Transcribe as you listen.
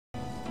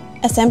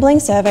Assembling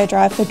servo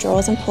drive for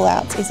drawers and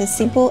pullouts is as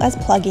simple as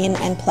plug in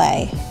and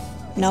play.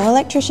 No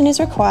electrician is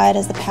required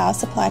as the power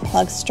supply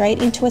plugs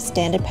straight into a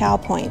standard power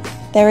point.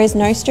 There is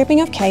no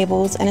stripping of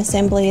cables and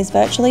assembly is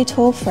virtually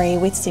tool-free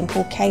with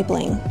simple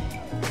cabling.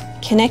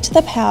 Connect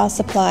the power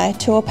supply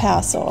to a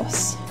power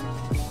source.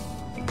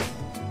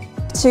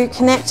 To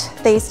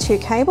connect these two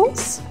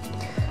cables,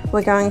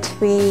 we're going to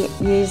be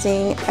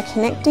using a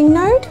connecting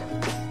node,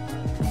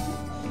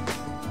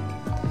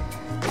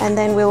 and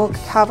then we'll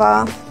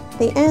cover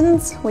the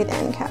ends with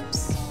end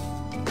caps.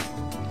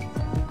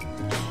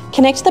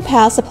 Connect the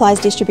power supply's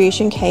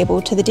distribution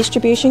cable to the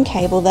distribution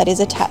cable that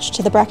is attached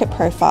to the bracket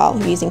profile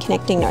using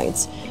connecting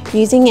nodes,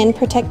 using end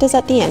protectors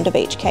at the end of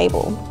each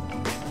cable.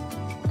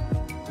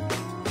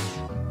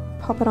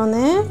 Pop it on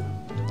there,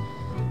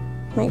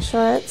 make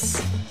sure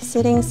it's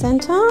sitting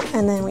centre,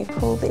 and then we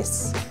pull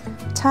this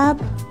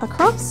tab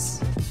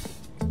across,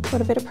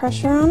 put a bit of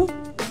pressure on,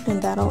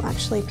 and that'll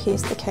actually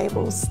pierce the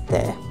cables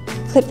there.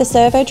 Clip the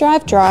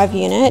SERVO-DRIVE drive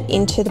unit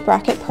into the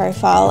bracket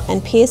profile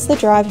and pierce the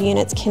drive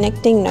unit's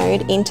connecting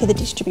node into the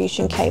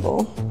distribution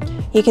cable.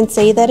 You can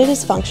see that it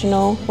is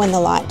functional when the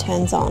light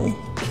turns on.